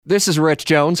This is Rich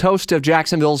Jones, host of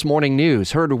Jacksonville's Morning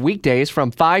News, heard weekdays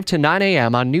from 5 to 9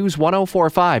 a.m. on News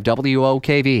 104.5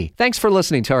 WOKV. Thanks for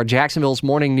listening to our Jacksonville's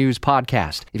Morning News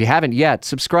podcast. If you haven't yet,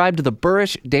 subscribe to the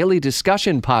Burrish Daily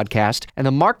Discussion podcast and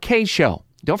the Mark Kaye Show.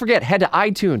 Don't forget, head to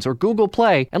iTunes or Google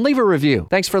Play and leave a review.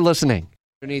 Thanks for listening.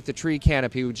 Underneath the tree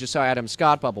canopy, we just saw Adam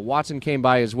Scott. Bubba Watson came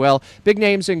by as well. Big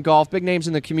names in golf, big names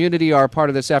in the community are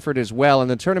part of this effort as well. And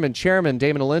the tournament chairman,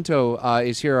 Damon Alinto,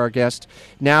 is here, our guest,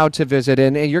 now to visit.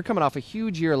 And you're coming off a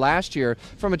huge year last year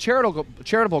from a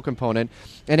charitable component,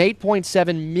 an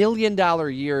 $8.7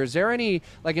 million year. Is there any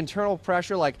internal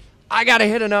pressure, I got to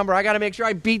hit a number, I got to make sure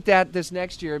I beat that this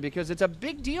next year, because it's a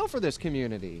big deal for this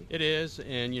community? It is,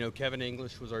 and Kevin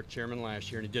English was our chairman last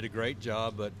year, and he did a great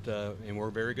job, but and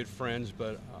we're very good friends,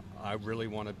 but I really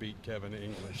want to beat Kevin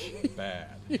English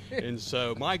bad. And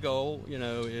so my goal,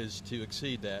 is to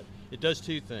exceed that. It does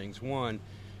two things. One,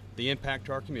 the impact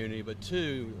to our community, but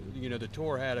two, the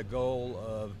tour had a goal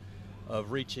of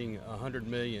reaching $100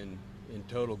 million in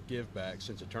total give back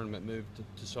since the tournament moved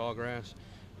to Sawgrass.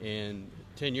 And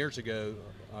 10 years ago,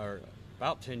 or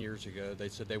about 10 years ago, they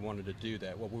said they wanted to do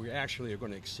that. Well, we actually are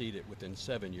going to exceed it within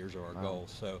 7 years of our goal.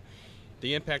 So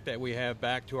the impact that we have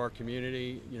back to our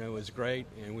community, is great,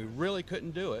 and we really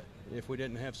couldn't do it if we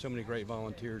didn't have so many great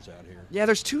volunteers out here. Yeah,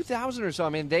 there's 2,000 or so. I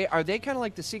mean, are they kind of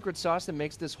like the secret sauce that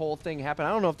makes this whole thing happen? I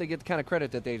don't know if they get the kind of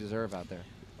credit that they deserve out there.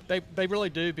 They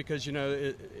really do, because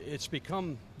it's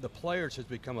become, the players has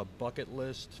become a bucket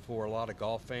list for a lot of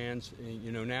golf fans.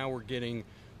 Now we're getting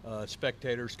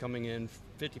spectators coming in.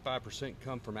 55%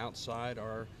 come from outside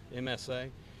our MSA,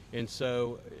 and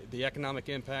so the economic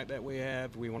impact that we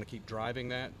have, we want to keep driving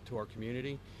that to our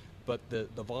community. But the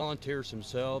volunteers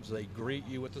themselves, they greet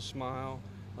you with a smile.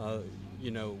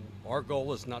 Our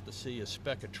goal is not to see a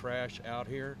speck of trash out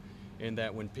here, and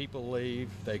that when people leave,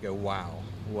 they go, wow,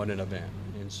 what an event.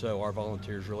 And so our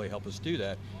volunteers really help us do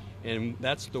that. And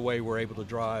that's the way we're able to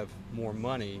drive more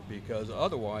money, because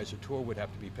otherwise a tour would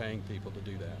have to be paying people to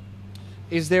do that.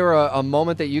 Is there a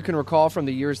moment that you can recall from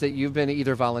the years that you've been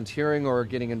either volunteering or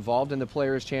getting involved in the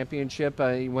Players' Championship,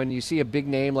 when you see a big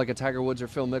name like a Tiger Woods or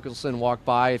Phil Mickelson walk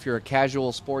by? If you're a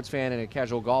casual sports fan and a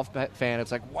casual golf fan,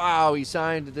 it's like, wow, he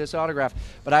signed this autograph.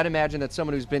 But I'd imagine that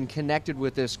someone who's been connected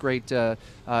with this great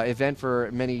event for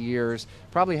many years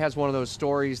probably has one of those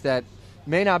stories that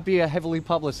may not be heavily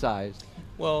publicized.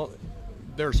 Well,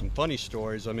 there are some funny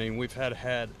stories. I mean, we had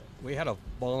a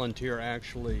volunteer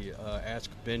actually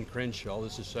ask Ben Crenshaw,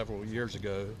 this is several years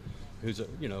ago, who's a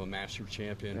master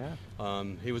champion. Yeah.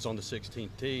 He was on the 16th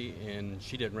tee, and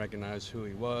she didn't recognize who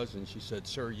he was, and she said,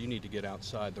 "Sir, you need to get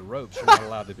outside the ropes. You're not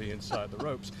allowed to be inside the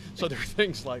ropes." So there are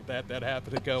things like that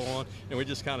happen to go on, and we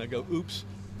just kind of go, oops.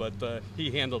 But he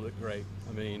handled it great.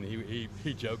 I mean,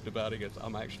 he joked about it. He goes,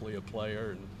 "I'm actually a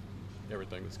player," and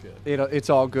everything was good. It's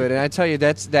all good. And I tell you,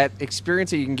 that's that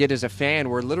experience that you can get as a fan,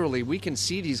 where literally we can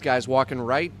see these guys walking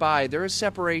right by. There is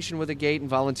separation with the gate, and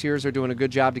volunteers are doing a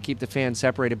good job to keep the fans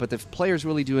separated, but the players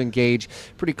really do engage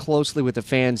pretty closely with the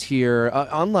fans here,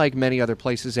 unlike many other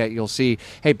places that you'll see.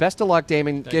 Hey, best of luck,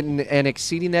 Damon, getting and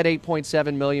exceeding that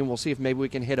 $8.7 million. We'll see if maybe we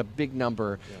can hit a big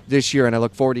number this year, and I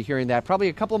look forward to hearing that. Probably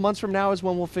a couple of months from now is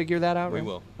when we'll figure that out, right? We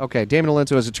will. Okay, Damon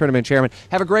Alinto is a tournament chairman.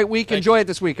 Have a great week. Enjoy it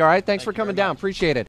this week, all right? Thanks for coming down. Appreciate it.